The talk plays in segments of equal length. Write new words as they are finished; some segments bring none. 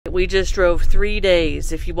We just drove 3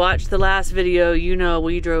 days. If you watched the last video, you know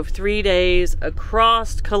we drove 3 days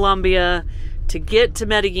across Colombia to get to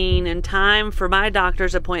Medellin in time for my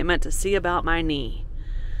doctor's appointment to see about my knee.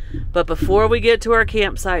 But before we get to our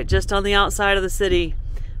campsite just on the outside of the city,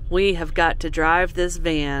 we have got to drive this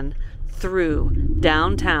van through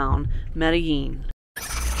downtown Medellin.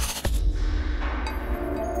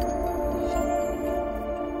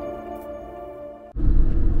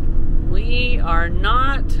 We are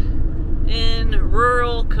not in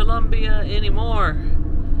rural Colombia anymore.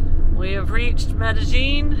 We have reached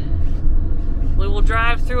Medellin. We will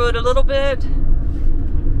drive through it a little bit,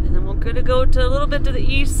 and then we're gonna go to a little bit to the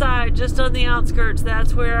east side, just on the outskirts.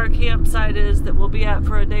 That's where our campsite is that we'll be at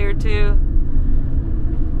for a day or two.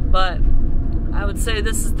 But I would say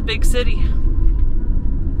this is the big city,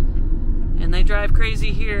 and they drive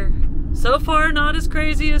crazy here. So far, not as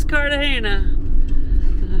crazy as Cartagena.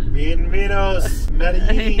 Bienvenidos,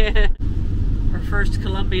 Medellin. Our first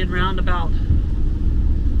Colombian roundabout.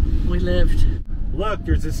 We lived. Look,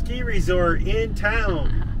 there's a ski resort in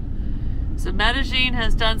town. So Medellin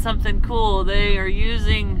has done something cool. They are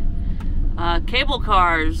using cable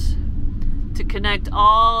cars to connect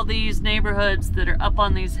all these neighborhoods that are up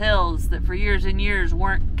on these hills that for years and years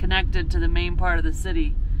weren't connected to the main part of the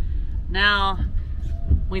city. Now,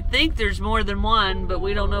 we think there's more than one, but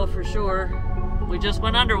we don't know for sure. We just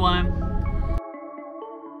went under one.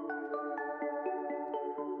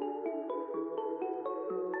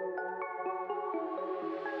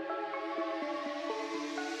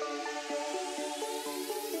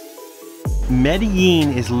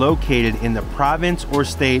 Medellin is located in the province or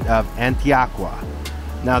state of Antioquia.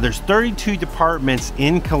 Now there's 32 departments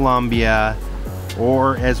in Colombia,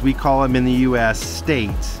 or as we call them in the US,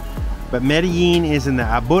 states. But Medellin is in the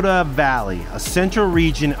Aburrá Valley, a central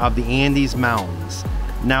region of the Andes Mountains.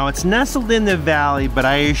 Now it's nestled in the valley, but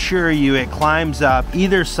I assure you it climbs up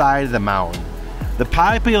either side of the mountain. The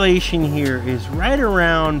population here is right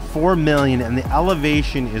around 4 million and the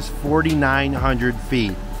elevation is 4,900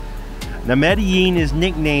 feet. Now Medellin is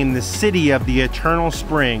nicknamed the city of the eternal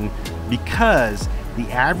spring because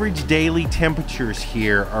the average daily temperatures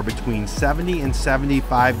here are between 70 and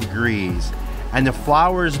 75 degrees, and the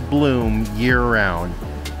flowers bloom year-round,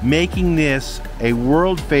 making this a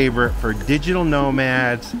world favorite for digital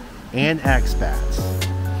nomads and expats.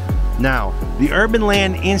 Now, the Urban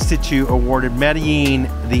Land Institute awarded Medellin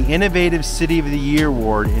the Innovative City of the Year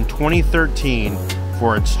Award in 2013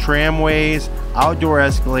 for its tramways, outdoor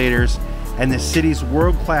escalators, and the city's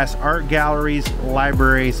world-class art galleries,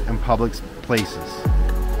 libraries, and public places.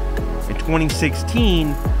 In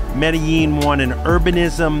 2016, Medellin won an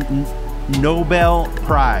Urbanism Nobel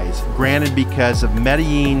Prize granted because of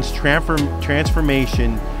Medellin's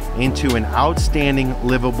transformation into an outstanding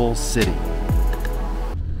livable city.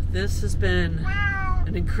 This has been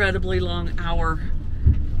an incredibly long hour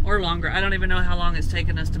or longer. I don't even know how long it's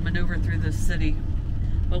taken us to maneuver through this city.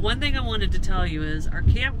 But one thing I wanted to tell you is our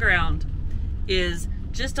campground is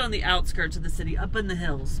just on the outskirts of the city, up in the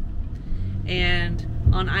hills. And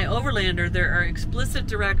on iOverlander, there are explicit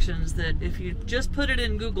directions that if you just put it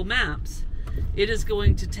in Google Maps, it is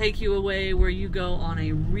going to take you away where you go on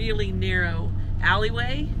a really narrow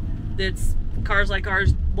alleyway that's cars like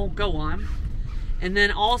ours won't go on. And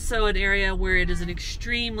then also an area where it is an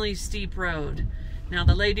extremely steep road. Now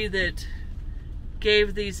the lady that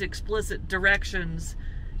gave these explicit directions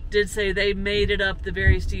did say they made it up the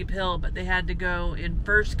very steep hill, but they had to go in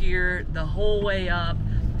first gear the whole way up,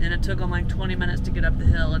 and it took them like 20 minutes to get up the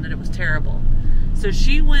hill, and then it was terrible. So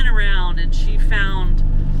she went around and she found,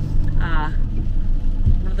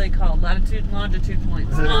 what are they called? Latitude and longitude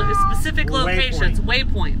points. Specific locations,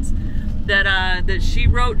 waypoints, that she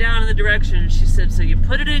wrote down in the directions. She said, so you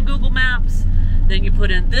put it in Google Maps, then you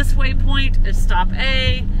put in this waypoint as stop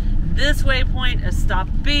A, this waypoint as stop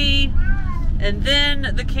B, and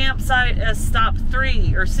then the campsite as stop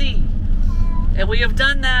 3 or C. And we have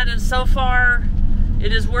done that, and so far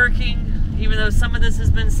it is working. Even though some of this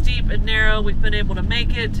has been steep and narrow, we've been able to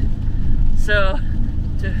make it. So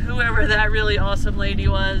to whoever that really awesome lady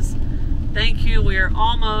was, thank you. We are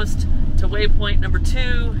almost to waypoint number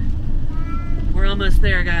 2. We're almost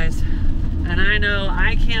there, guys. And I know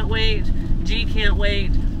I can't wait. G can't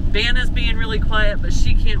wait. Vanna's being really quiet, but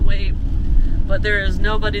she can't wait. But there is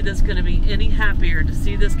nobody that's going to be any happier to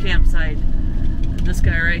see this campsite than this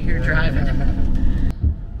guy right here driving.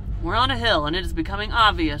 We're on a hill, and it is becoming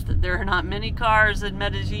obvious that there are not many cars in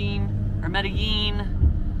Medellin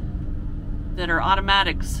that are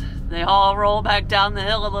automatics. They all roll back down the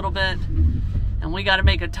hill a little bit, and we got to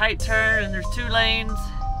make a tight turn, and there's 2 lanes.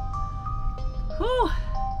 Whew.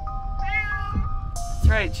 It's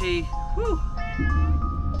right, G. Whew.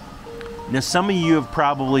 Now, some of you have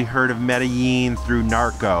probably heard of Medellin through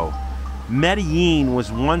Narco. Medellin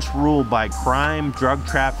was once ruled by crime, drug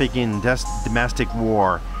trafficking, and domestic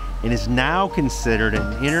war, and is now considered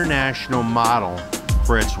an international model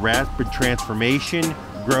for its rapid transformation,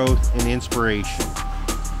 growth, and inspiration.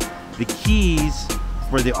 The keys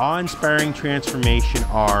for the awe-inspiring transformation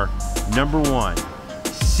are: number one,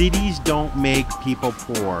 cities don't make people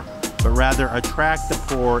poor, but rather attract the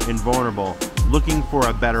poor and vulnerable looking for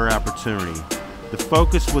a better opportunity. The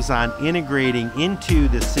focus was on integrating into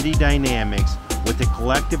the city dynamics with the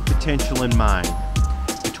collective potential in mind.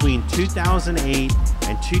 Between 2008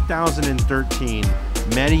 and 2013,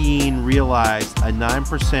 Medellin realized a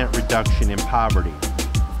 9% reduction in poverty.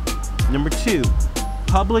 Number two,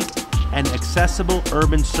 public and accessible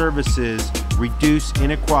urban services reduce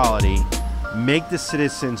inequality, make the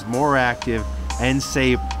citizens more active and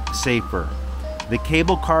safer. The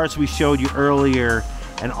cable cars we showed you earlier,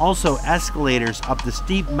 and also escalators up the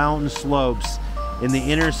steep mountain slopes in the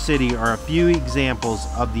inner city, are a few examples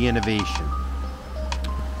of the innovation.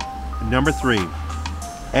 Number three,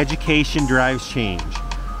 education drives change.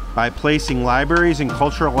 By placing libraries and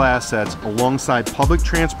cultural assets alongside public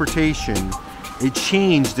transportation, it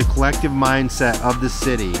changed the collective mindset of the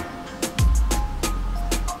city.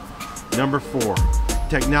 Number four,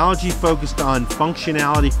 technology focused on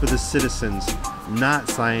functionality for the citizens, not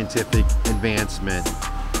scientific advancement.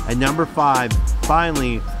 And number five,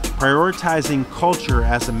 finally, prioritizing culture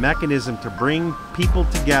as a mechanism to bring people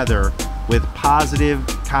together with positive,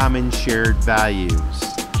 common shared values.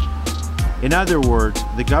 In other words,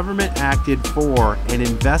 the government acted for and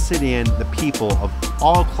invested in the people of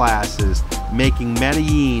all classes, making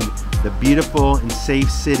Medellin the beautiful and safe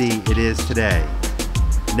city it is today.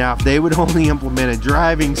 Now, if they would only implement a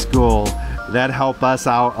driving school, that'd help us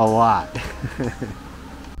out a lot.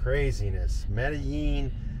 Craziness.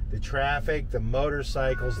 Medellin, the traffic, the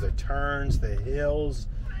motorcycles, the turns, the hills,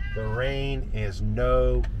 the rain is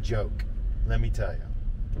no joke. Let me tell you.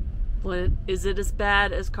 Well, is it as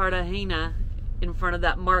bad as Cartagena in front of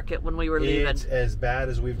that market when we were leaving? It's as bad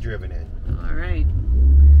as we've driven it. All right.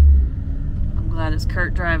 I'm glad it's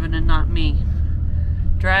Curt driving and not me.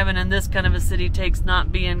 Driving in this kind of a city takes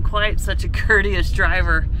not being quite such a courteous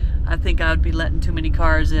driver. I think I would be letting too many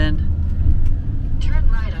cars in. Turn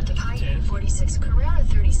right onto Calle 46, Carrera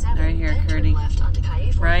 37. Right here, Curdy. Left onto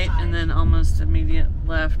Calle 45. Right, and then almost immediate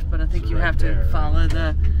left. But I think you right have there, to follow right?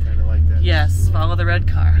 the... Kind of like that. Yes, follow the red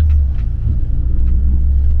car.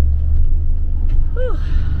 Whew.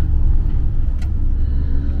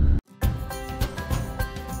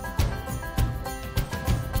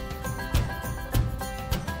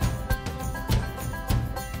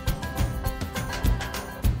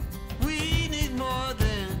 We need more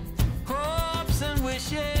than hopes and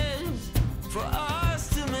wishes for us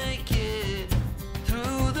to make it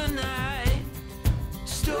through the night.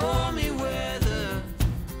 Stormy weather,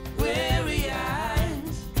 weary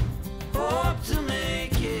eyes, hope to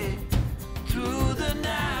make it through the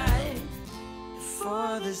night.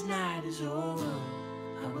 Before this night is over,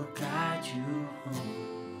 I will guide you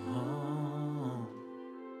home.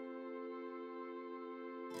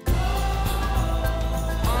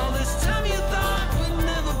 All this time you thought we'd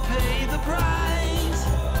never pay the price.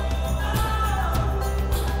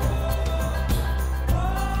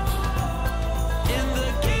 In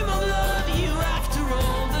the game of love, you have to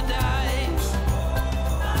roll the dice.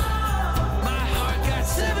 My heart got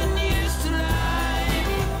 7 years to life.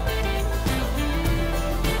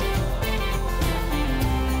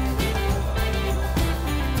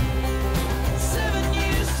 7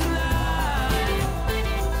 years to life.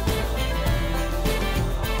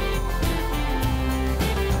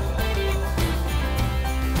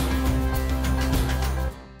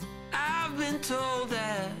 I've been told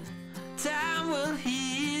that time will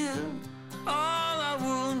heal all our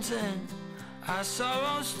wounds and our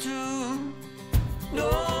sorrows too. No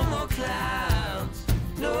more clouds,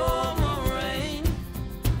 no more rain.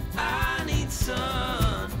 I need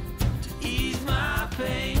sun to ease my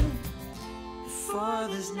pain. Before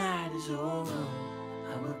this night is over,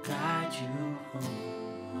 I will guide you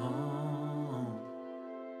home.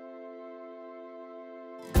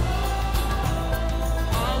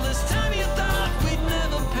 All this time you thought we'd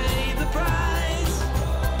never pay the price.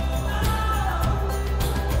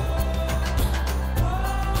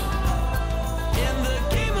 In the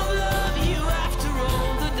game of love, you have to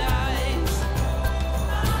roll the dice.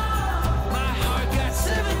 My heart got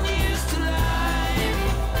 7 years to life.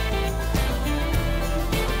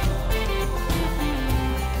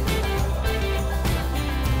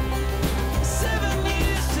 7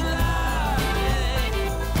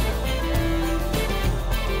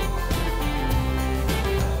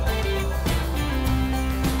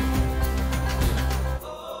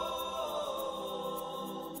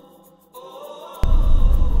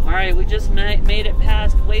 right, we just made it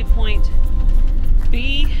past waypoint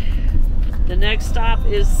B. The next stop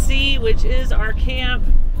is C, which is our camp.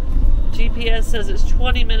 GPS says it's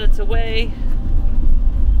 20 minutes away.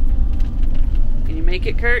 Can you make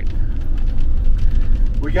it, Curt?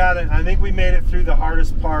 We got it. I think we made it through the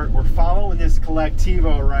hardest part. We're following this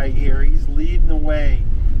Colectivo right here. He's leading the way.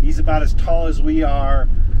 He's about as tall as we are,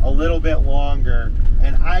 a little bit longer,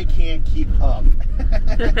 and I can't keep up.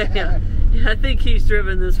 Yeah, I think he's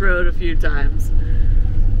driven this road a few times.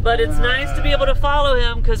 But it's nice to be able to follow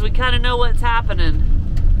him because we kind of know what's happening.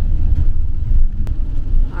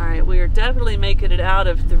 All right, we are definitely making it out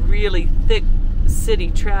of the really thick city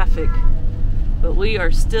traffic, but we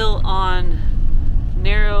are still on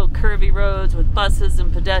narrow, curvy roads with buses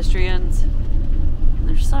and pedestrians. And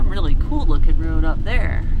there's some really cool looking road up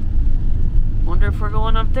there. Wonder if we're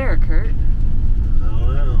going up there, Curt. I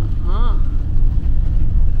don't know. Huh.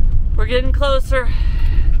 We're getting closer,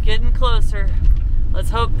 getting closer. Let's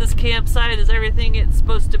hope this campsite is everything it's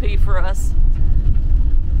supposed to be for us.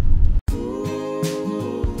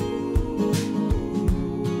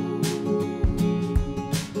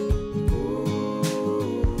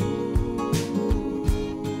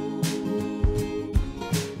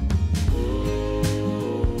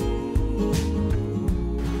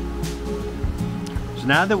 So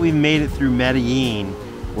now that we've made it through Medellin,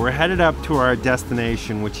 we're headed up to our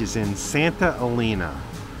destination, which is in Santa Elena.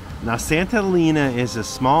 Now, Santa Elena is a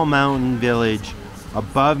small mountain village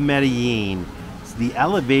above Medellin. The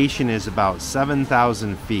elevation is about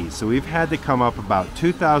 7,000 feet. So we've had to come up about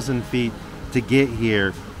 2,000 feet to get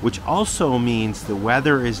here, which also means the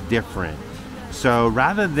weather is different. So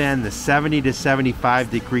rather than the 70 to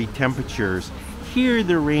 75 degree temperatures, here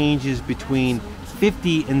the range is between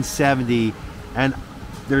 50 and 70, and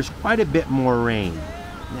there's quite a bit more rain.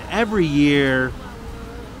 Now, every year,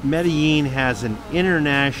 Medellin has an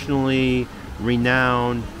internationally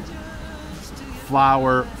renowned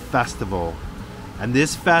flower festival. And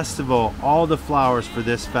this festival, all the flowers for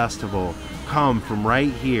this festival come from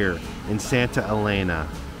right here in Santa Elena.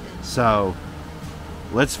 So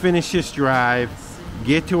let's finish this drive,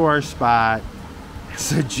 get to our spot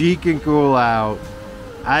so G can cool out,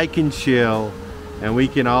 I can chill, and we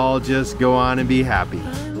can all just go on and be happy.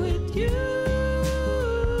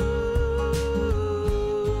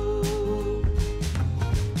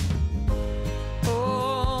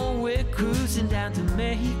 Down to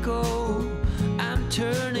Mexico, I'm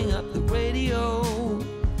turning up the radio,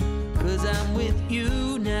 'cause I'm with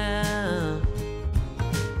you now.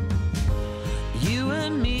 You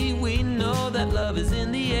and me, we know that love is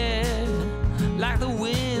in the air, like the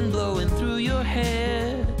wind blowing through your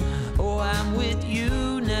hair. Oh, I'm with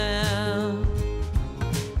you now.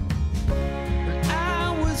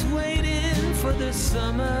 I was waiting for the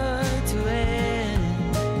summer to end,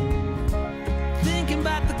 thinking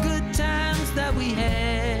about the good times that we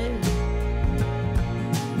had.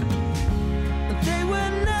 They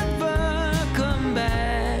will never come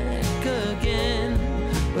back again,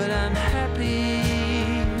 but I'm happy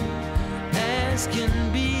as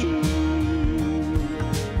can be.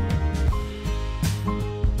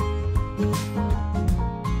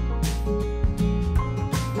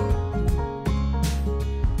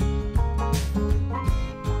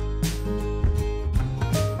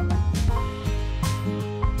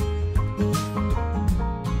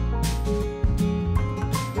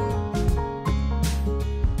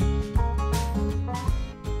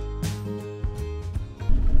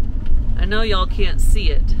 I know y'all can't see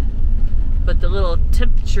it, but the little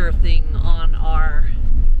temperature thing on our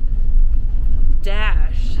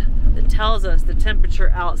dash that tells us the temperature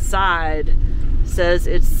outside says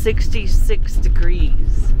it's 66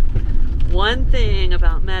 degrees. One thing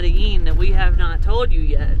about Medellin that we have not told you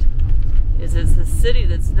yet is it's a city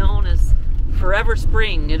that's known as forever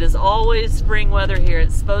spring. It is always spring weather here.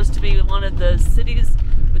 It's supposed to be one of the cities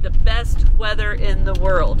with the best weather in the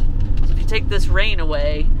world. So if you take this rain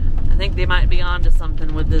away, I think they might be onto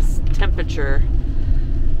something with this temperature.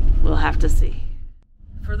 We'll have to see.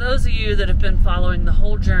 For those of you that have been following the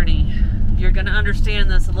whole journey, you're going to understand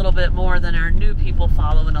this a little bit more than our new people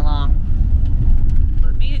following along.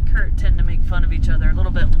 But me and Curt tend to make fun of each other a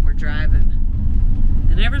little bit when we're driving.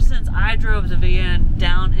 And ever since I drove the van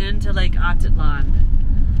down into Lake Atitlan,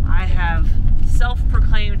 I have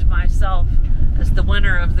self-proclaimed myself as the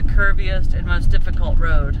winner of the curviest and most difficult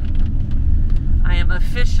road. I am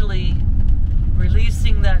officially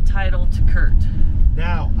releasing that title to Curt.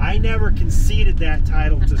 Now, I never conceded that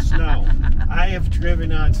title to Snow. I have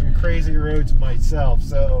driven on some crazy roads myself,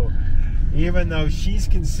 so even though she's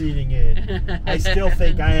conceding it, I still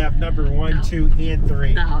think I have number 1, 2, and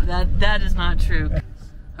 3. No, that is not true.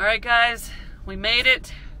 All right, guys, we made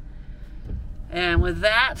it. And with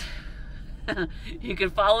that, you can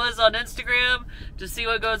follow us on Instagram to see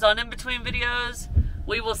what goes on in between videos.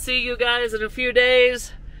 We will see you guys in a few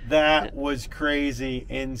days. That was crazy,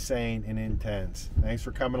 insane, and intense. Thanks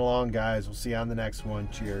for coming along, guys. We'll see you on the next one.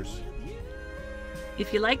 Cheers.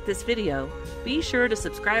 If you like this video, be sure to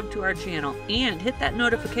subscribe to our channel and hit that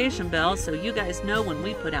notification bell so you guys know when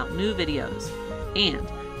we put out new videos. And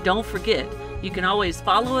don't forget, you can always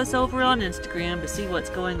follow us over on Instagram to see what's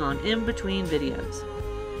going on in between videos.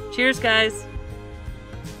 Cheers, guys!